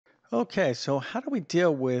Okay, so how do we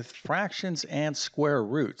deal with fractions and square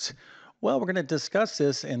roots? Well, we're going to discuss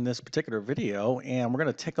this in this particular video, and we're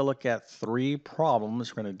going to take a look at three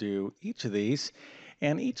problems. We're going to do each of these,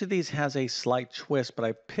 and each of these has a slight twist, but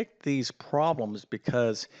I picked these problems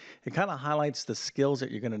because it kind of highlights the skills that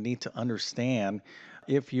you're going to need to understand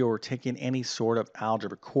if you're taking any sort of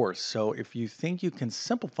algebra course. So if you think you can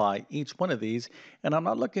simplify each one of these, and I'm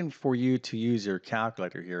not looking for you to use your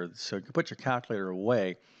calculator here, so you can put your calculator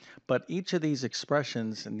away, but each of these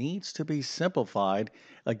expressions needs to be simplified.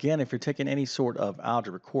 Again, if you're taking any sort of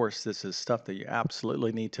algebra course, this is stuff that you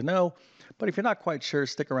absolutely need to know. But if you're not quite sure,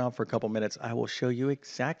 stick around for a couple minutes. I will show you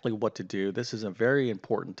exactly what to do. This is a very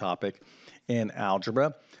important topic in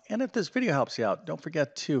algebra. And if this video helps you out, don't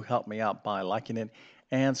forget to help me out by liking it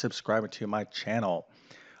and subscribing to my channel.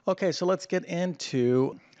 Okay, so let's get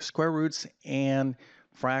into square roots and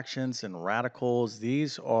fractions and radicals.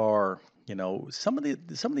 These are, some of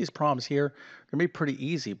these problems here are gonna be pretty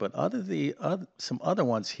easy, but some other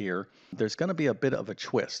ones here, there's gonna be a bit of a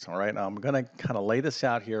twist. All right, now I'm gonna kind of lay this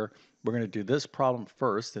out here. We're gonna do this problem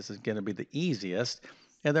first. This is gonna be the easiest.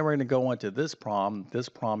 And then we're gonna go on to this problem. This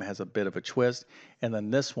problem has a bit of a twist. And then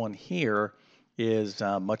this one here is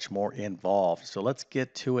much more involved. So let's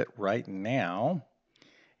get to it right now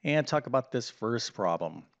and talk about this first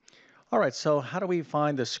problem. All right, so how do we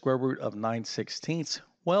find the square root of 9/16?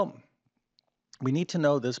 Well, we need to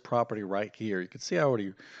know this property right here. You can see I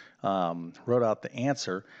already wrote out the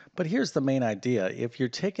answer, but here's the main idea. If you're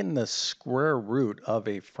taking the square root of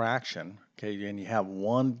a fraction, okay, and you have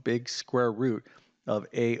one big square root of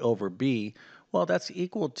a over b, well, that's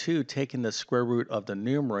equal to taking the square root of the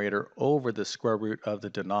numerator over the square root of the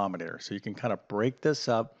denominator. So you can kind of break this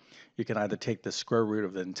up. You can either take the square root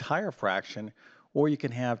of the entire fraction, or you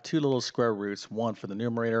can have two little square roots, one for the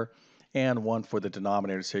numerator and one for the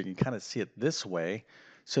denominator. So you can kind of see it this way.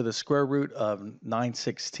 So the square root of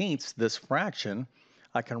 9/16, this fraction,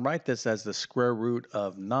 I can write this as the square root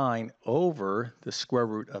of 9 over the square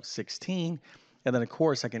root of 16. And then, of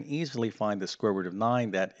course, I can easily find the square root of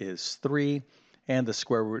 9, that is 3, and the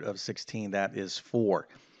square root of 16, that is 4.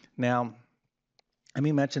 Now, let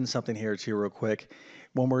me mention something here to you real quick.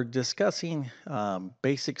 When we're discussing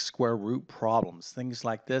basic square root problems, things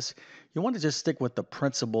like this, you want to just stick with the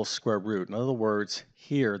principal square root. In other words,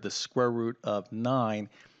 here, the square root of 9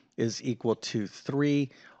 is equal to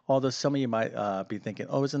 3, although some of you might be thinking,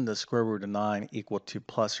 oh, isn't the square root of 9 equal to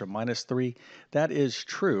plus or minus 3? That is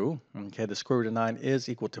true. Okay, the square root of 9 is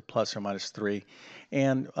equal to plus or minus 3.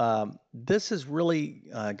 And this is really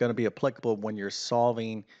going to be applicable when you're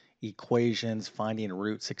solving equations, finding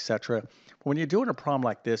roots, etc. When you're doing a problem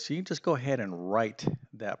like this, you can just go ahead and write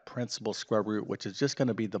that principal square root, which is just going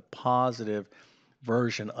to be the positive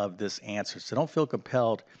version of this answer. So don't feel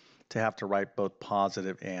compelled to have to write both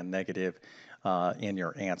positive and negative in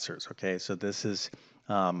your answers. Okay, so this is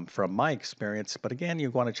from my experience, but again,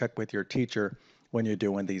 you want to check with your teacher when you're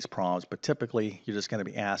doing these problems, but typically you're just going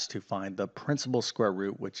to be asked to find the principal square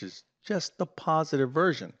root, which is just the positive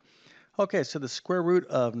version. Okay, so the square root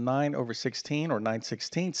of 9 over 16, or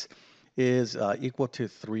 9/16, is equal to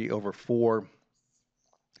 3 over 4.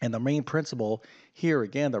 And the main principle here,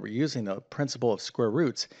 again, that we're using, the principle of square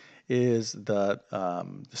roots, is the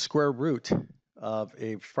square root of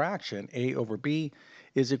a fraction, a over b,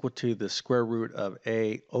 is equal to the square root of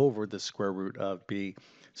a over the square root of b.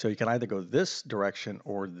 So you can either go this direction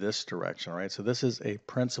or this direction, right? So this is a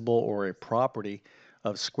principle or a property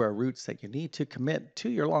of square roots that you need to commit to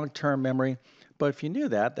your long-term memory. But if you knew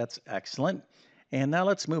that, that's excellent. And now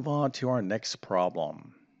let's move on to our next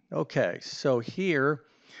problem. Okay, so here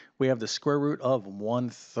we have the square root of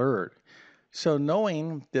 1/3. So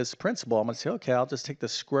knowing this principle, I'm going to say, okay, I'll just take the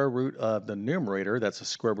square root of the numerator, that's the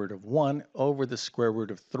square root of 1, over the square root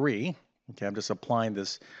of 3. Okay, I'm just applying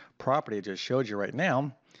this property I just showed you right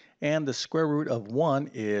now. And the square root of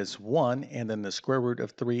 1 is 1, and then the square root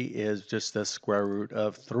of 3 is just the square root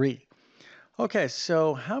of 3. Okay,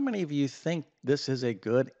 so how many of you think this is a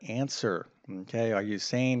good answer? Okay, are you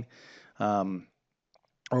saying,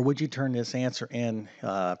 or would you turn this answer in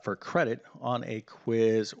for credit on a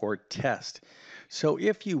quiz or test? So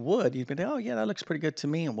if you would, you'd be, oh yeah, that looks pretty good to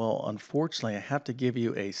me. Well, unfortunately, I have to give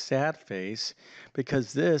you a sad face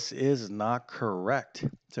because this is not correct.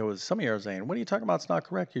 So as some of you are saying, what are you talking about? It's not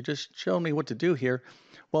correct. You're just showing me what to do here.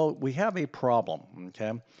 Well, we have a problem,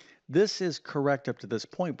 okay? This is correct up to this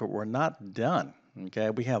point, but we're not done, okay?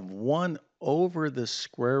 We have 1 over the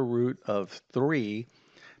square root of 3.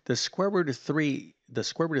 The square root of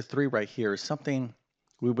 3 right here is something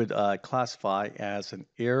we would classify as an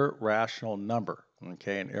irrational number,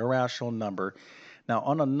 okay, an irrational number. Now,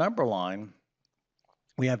 on a number line,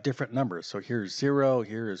 we have different numbers. So here's 0,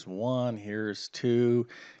 here's 1, here's 2,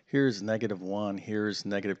 here's -1, here's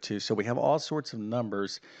 -2. So we have all sorts of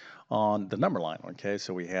numbers on the number line, okay?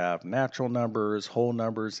 So we have natural numbers, whole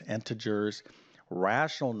numbers, integers,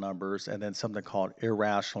 rational numbers, and then something called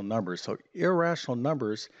irrational numbers. So irrational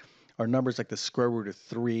numbers are numbers like the square root of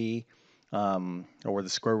 3 or the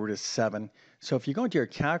square root of 7. So if you go into your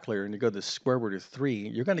calculator and you go to the square root of 3,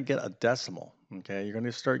 you're going to get a decimal, okay? You're going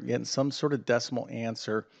to start getting some sort of decimal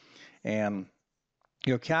answer, and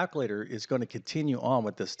your calculator is going to continue on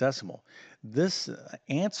with this decimal. This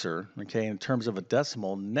answer, okay, in terms of a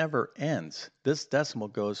decimal, never ends. This decimal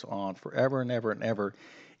goes on forever and ever and ever.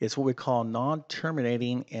 It's what we call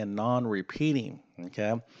non-terminating and non-repeating,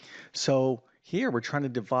 okay? So here we're trying to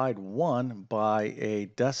divide 1 by a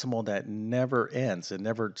decimal that never ends. It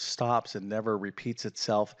never stops. It never repeats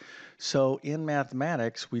itself. So in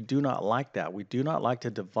mathematics, we do not like that. We do not like to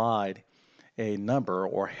divide a number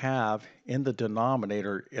or have in the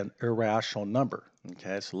denominator an irrational number.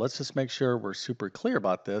 Okay, so let's just make sure we're super clear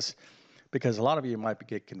about this because a lot of you might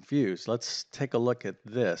get confused. Let's take a look at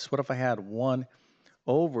this. What if I had 1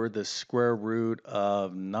 over the square root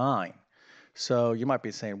of 9? So you might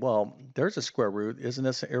be saying, well, there's a square root. Isn't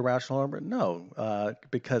this an irrational number? No,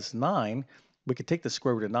 because 9, we could take the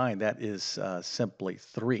square root of 9. That is simply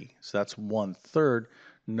 3. So that's 1/3,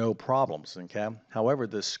 no problems, okay? However,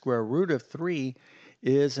 the square root of 3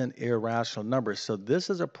 is an irrational number. So this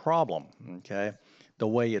is a problem, okay, the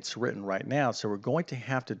way it's written right now. So we're going to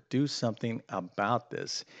have to do something about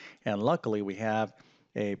this. And luckily, we have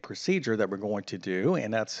a procedure that we're going to do,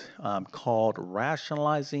 and that's called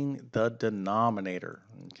rationalizing the denominator.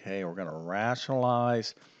 Okay, we're going to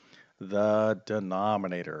rationalize the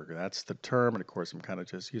denominator. That's the term, and of course, I'm kind of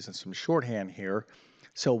just using some shorthand here.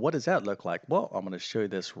 So what does that look like? Well, I'm going to show you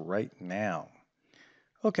this right now.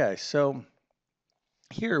 Okay, so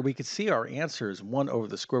here we can see our answer is 1 over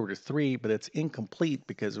the square root of 3, but it's incomplete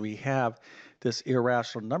because we have this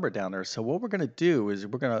irrational number down there. So what we're going to do is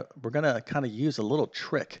we're going to kind of use a little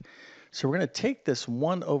trick. So we're going to take this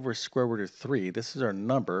 1 over square root of 3, this is our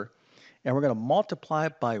number, and we're going to multiply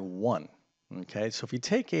it by 1. Okay, so if you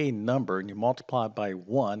take a number and you multiply it by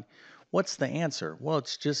 1, what's the answer? Well,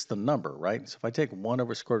 it's just the number, right? So if I take 1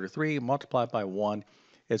 over square root of 3, multiply it by 1,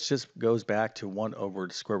 it just goes back to 1 over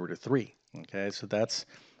the square root of 3. Okay, so that's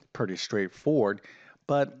pretty straightforward.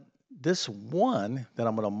 But this 1 that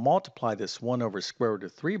I'm going to multiply this 1 over square root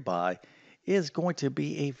of 3 by is going to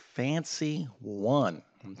be a fancy 1.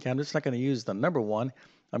 Okay, I'm just not going to use the number 1.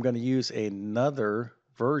 I'm going to use another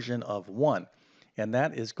version of 1. And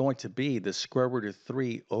that is going to be the square root of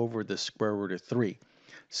 3 over the square root of 3.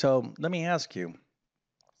 So let me ask you,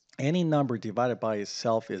 any number divided by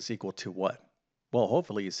itself is equal to what? Well,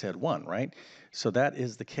 hopefully you said 1, right? So that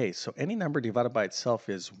is the case. So any number divided by itself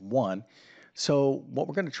is 1. So what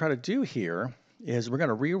we're going to try to do here is we're going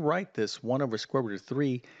to rewrite this 1 over square root of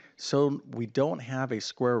 3 so we don't have a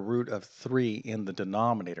square root of 3 in the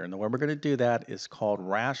denominator. And the way we're going to do that is called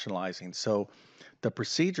rationalizing. So the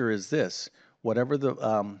procedure is this. Whatever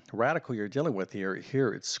the radical you're dealing with here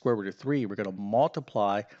it's square root of 3. We're going to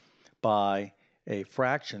multiply by a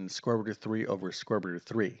fraction, square root of 3 over square root of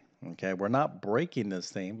 3. Okay, we're not breaking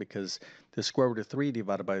this thing because the square root of 3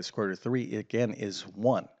 divided by the square root of 3, again, is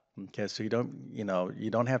 1. Okay, so you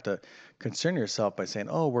don't have to concern yourself by saying,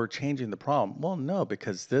 oh, we're changing the problem. Well, no,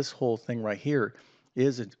 because this whole thing right here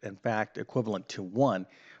is, in fact, equivalent to 1.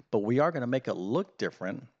 But we are going to make it look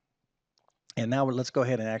different. And now let's go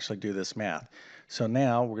ahead and actually do this math. So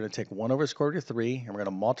now we're going to take 1 over square root of 3, and we're going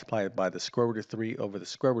to multiply it by the square root of 3 over the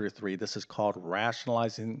square root of 3. This is called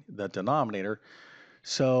rationalizing the denominator.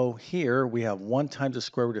 So here we have 1 times the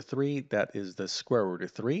square root of 3, that is the square root of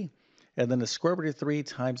 3. And then the square root of 3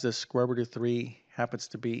 times the square root of 3 happens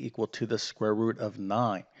to be equal to the square root of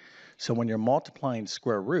 9. So when you're multiplying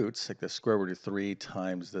square roots, like the square root of 3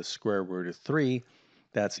 times the square root of 3,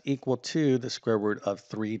 that's equal to the square root of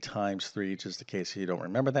 3 times 3, just in case you don't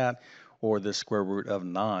remember that, or the square root of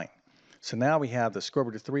 9. So now we have the square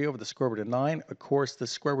root of 3 over the square root of 9. Of course, the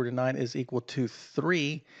square root of 9 is equal to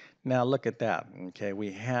 3. Now look at that. Okay,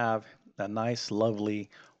 we have a nice,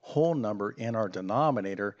 lovely whole number in our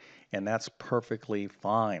denominator, and that's perfectly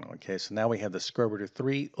fine. Okay, so now we have the square root of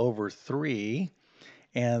 3 over 3,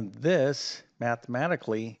 and this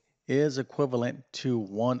mathematically is equivalent to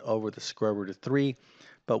 1 over the square root of 3.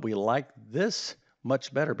 But we like this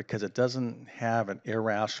much better because it doesn't have an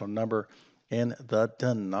irrational number in the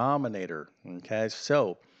denominator. Okay,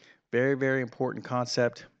 so very, very important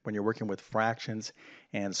concept when you're working with fractions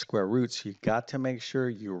and square roots. You've got to make sure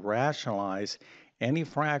you rationalize any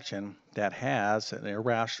fraction that has an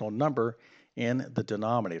irrational number in the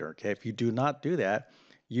denominator. Okay, if you do not do that,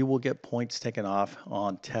 you will get points taken off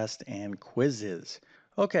on tests and quizzes.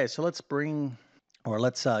 Okay, so let's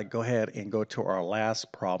go ahead and go to our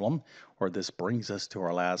last problem, or this brings us to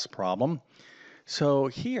our last problem. So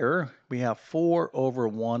here we have 4 over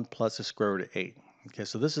 1 plus the square root of 8. Okay,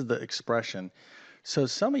 so this is the expression. So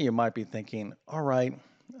some of you might be thinking, all right,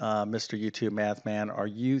 Mr. YouTube Math Man, are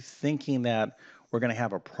you thinking that we're going to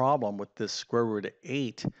have a problem with this square root of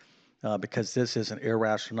 8 because this is an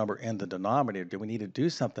irrational number in the denominator? Do we need to do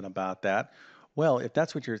something about that? Well, if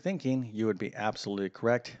that's what you're thinking, you would be absolutely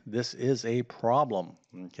correct. This is a problem.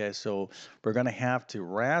 Okay, so we're going to have to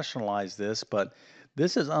rationalize this, but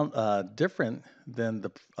this is different than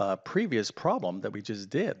the previous problem that we just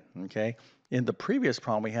did. Okay, in the previous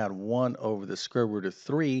problem, we had 1 over the square root of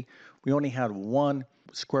 3. We only had one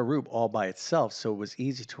square root all by itself, so it was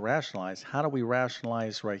easy to rationalize. How do we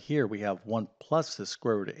rationalize right here? We have 1 plus the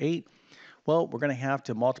square root of 8. Well, we're going to have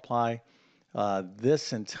to multiply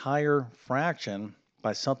this entire fraction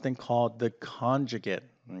by something called the conjugate.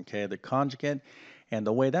 Okay, the conjugate, and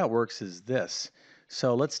the way that works is this.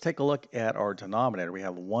 So let's take a look at our denominator. We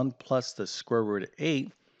have 1 plus the square root of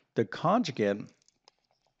 8. The conjugate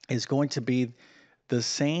is going to be the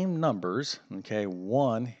same numbers, okay,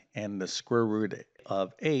 1 and the square root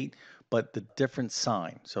of 8, but the different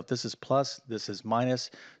sign. So if this is plus, this is minus.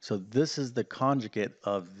 So this is the conjugate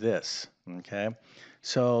of this, okay?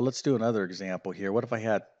 So let's do another example here. What if I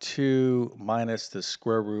had 2 minus the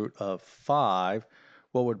square root of 5?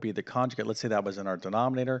 What would be the conjugate? Let's say that was in our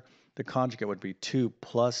denominator. The conjugate would be 2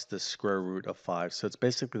 plus the square root of 5. So it's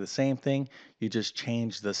basically the same thing. You just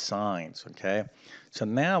change the signs, okay? So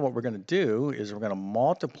now what we're going to do is we're going to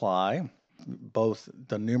multiply both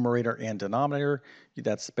the numerator and denominator.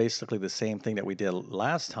 That's basically the same thing that we did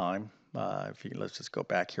last time. Let's just go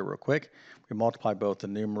back here real quick. We multiply both the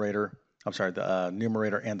numerator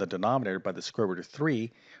and the denominator by the square root of 3.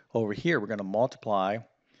 Over here, we're going to multiply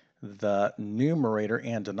the numerator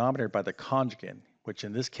and denominator by the conjugate, which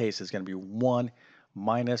in this case is going to be 1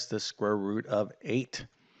 minus the square root of 8.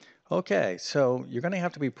 Okay, so you're going to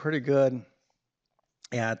have to be pretty good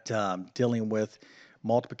at dealing with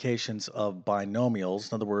multiplications of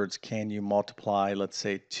binomials. In other words, can you multiply, let's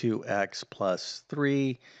say, 2x plus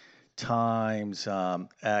 3 times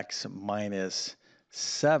x minus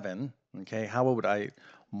 7? Okay, how would I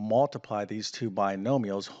multiply these two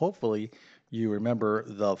binomials? Hopefully, you remember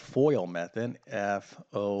the FOIL method, F-O-I-L.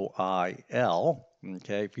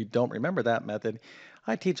 Okay, if you don't remember that method,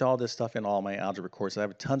 I teach all this stuff in all my algebra courses. I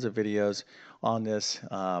have tons of videos on this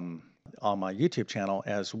on my YouTube channel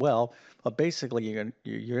as well. But basically, you're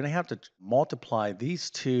going to have to multiply these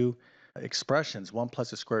two expressions, 1 plus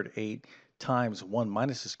the square root of 8 times 1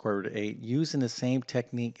 minus the square root of 8, using the same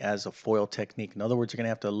technique as a FOIL technique. In other words, you're going to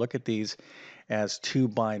have to look at these as two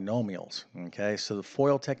binomials. Okay, so the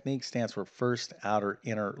FOIL technique stands for first, outer,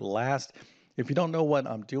 inner, last. If you don't know what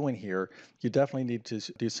I'm doing here, you definitely need to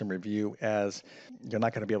do some review, as you're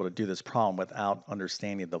not going to be able to do this problem without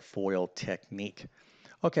understanding the FOIL technique.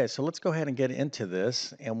 Okay, so let's go ahead and get into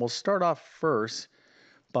this, and we'll start off first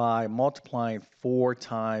by multiplying 4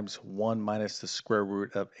 times 1 minus the square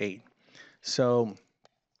root of 8. So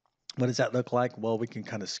what does that look like? Well, we can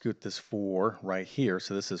kind of scoot this 4 right here.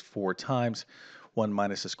 So this is 4 times 1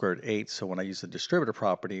 minus the square root of 8. So when I use the distributive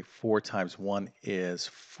property, 4 times 1 is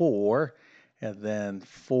 4. And then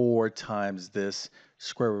 4 times this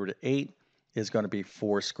square root of 8 is going to be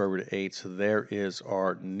 4 square root of 8. So there is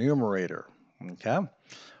our numerator. Okay.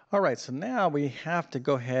 All right. So now we have to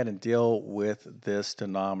go ahead and deal with this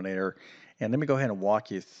denominator. And let me go ahead and walk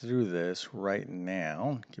you through this right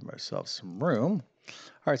now. Give myself some room.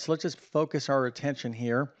 All right, so let's just focus our attention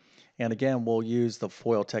here. And again, we'll use the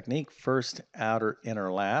FOIL technique, first, outer,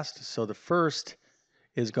 inner, last. So the first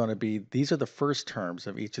is going to be, these are the first terms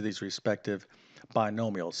of each of these respective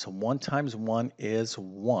binomials. So 1 times 1 is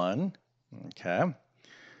 1, okay?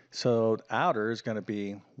 So outer is going to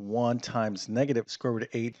be 1 times negative square root of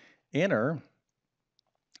 8. Inner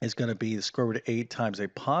is going to be the square root of 8 times a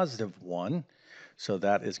positive 1. So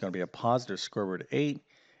that is going to be a positive square root of 8.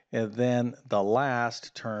 And then the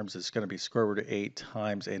last terms is going to be square root of 8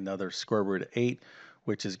 times another square root of 8,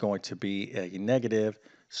 which is going to be a negative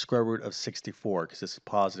square root of 64, because this is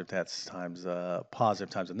positive, that's times positive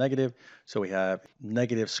times a negative. So we have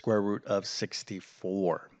negative square root of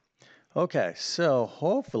 64. Okay, so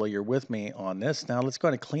hopefully you're with me on this. Now let's go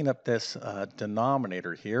ahead and clean up this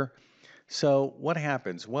denominator here. So what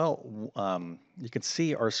happens? Well, you can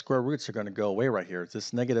see our square roots are going to go away right here. It's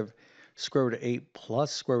this negative square root of 8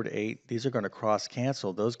 plus square root of 8. These are going to cross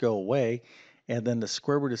cancel. Those go away. And then the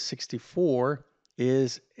square root of 64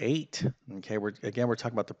 is 8. Okay, we're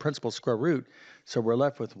talking about the principal square root. So we're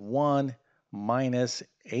left with 1 minus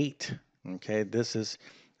 8. Okay, this is,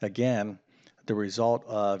 again, the result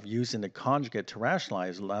of using the conjugate to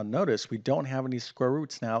rationalize. Now notice we don't have any square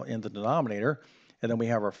roots now in the denominator, and then we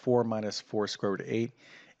have our 4 minus 4 square root of 8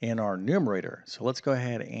 in our numerator. So let's go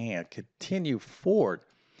ahead and continue forward.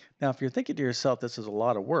 Now, if you're thinking to yourself, this is a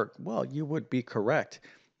lot of work, well, you would be correct.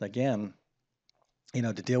 Again,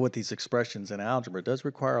 to deal with these expressions in algebra does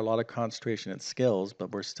require a lot of concentration and skills,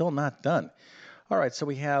 but we're still not done. All right, so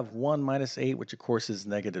we have 1 minus 8, which of course is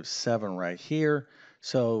negative 7 right here.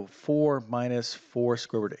 So 4 minus 4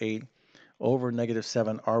 square root of 8 over negative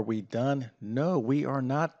 7. Are we done? No, we are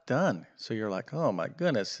not done. So you're like, oh my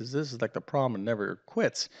goodness, this is like the problem that never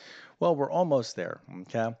quits. Well, we're almost there,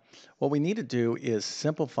 okay? What we need to do is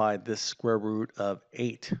simplify this square root of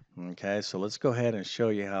 8, okay? So let's go ahead and show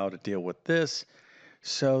you how to deal with this.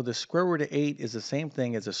 So the square root of 8 is the same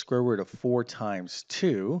thing as the square root of 4 times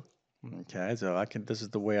 2. Okay, so this is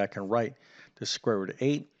the way I can write the square root of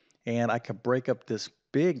 8. And I can break up this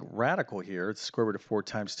big radical here, the square root of 4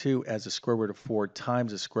 times 2, as the square root of 4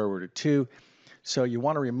 times the square root of 2. So you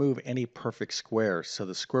want to remove any perfect squares. So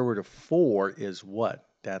the square root of 4 is what?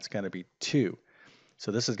 That's going to be 2.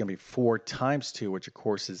 So this is going to be 4 times 2, which of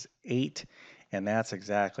course is 8. And that's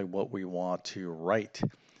exactly what we want to write.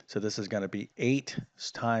 So this is going to be 8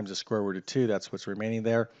 times the square root of 2. That's what's remaining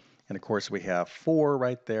there. And of course, we have 4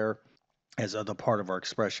 right there as the part of our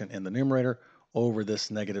expression in the numerator over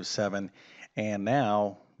this negative 7. And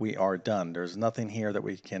now we are done. There's nothing here that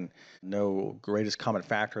we can, no greatest common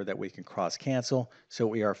factor that we can cross cancel. So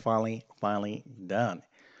we are finally done.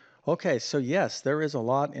 Okay, so yes, there is a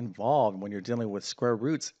lot involved when you're dealing with square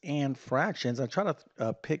roots and fractions. I try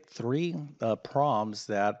to pick 3 problems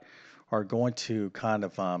that are going to kind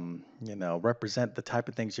of, represent the type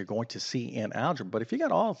of things you're going to see in algebra. But if you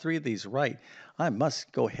got all 3 of these right, I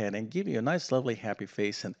must go ahead and give you a nice, lovely, happy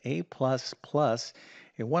face, an A++, a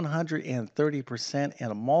 130%,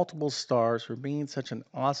 and a multiple stars for being such an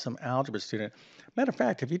awesome algebra student. Matter of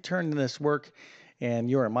fact, if you turn in this work and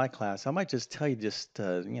you're in my class, I might just tell you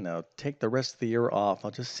take the rest of the year off.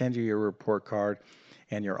 I'll just send you your report card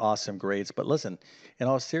and your awesome grades. But listen, in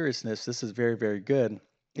all seriousness, this is very, very good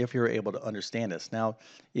if you're able to understand this. Now,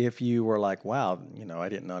 if you were like, wow, I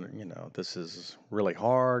didn't, this is really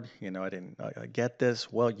hard, I didn't get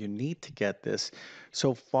this. Well, you need to get this.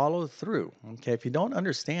 So follow through. Okay. If you don't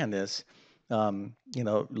understand this,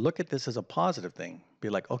 look at this as a positive thing. Be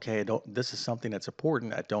like, okay, this is something that's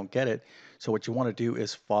important. I don't get it. So what you want to do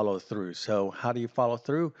is follow through. So how do you follow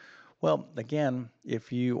through? Well, again,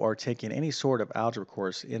 if you are taking any sort of algebra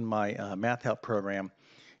course in my math help program,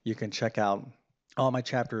 you can check out all my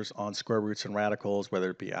chapters on square roots and radicals, whether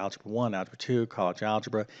it be Algebra 1, Algebra 2, College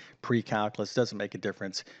Algebra, Pre-Calculus, doesn't make a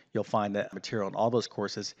difference. You'll find that material in all those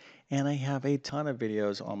courses. And I have a ton of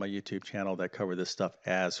videos on my YouTube channel that cover this stuff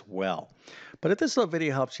as well. But if this little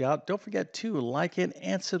video helps you out, don't forget to like it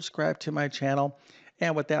and subscribe to my channel.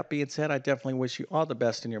 And with that being said, I definitely wish you all the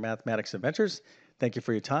best in your mathematics adventures. Thank you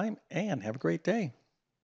for your time and have a great day.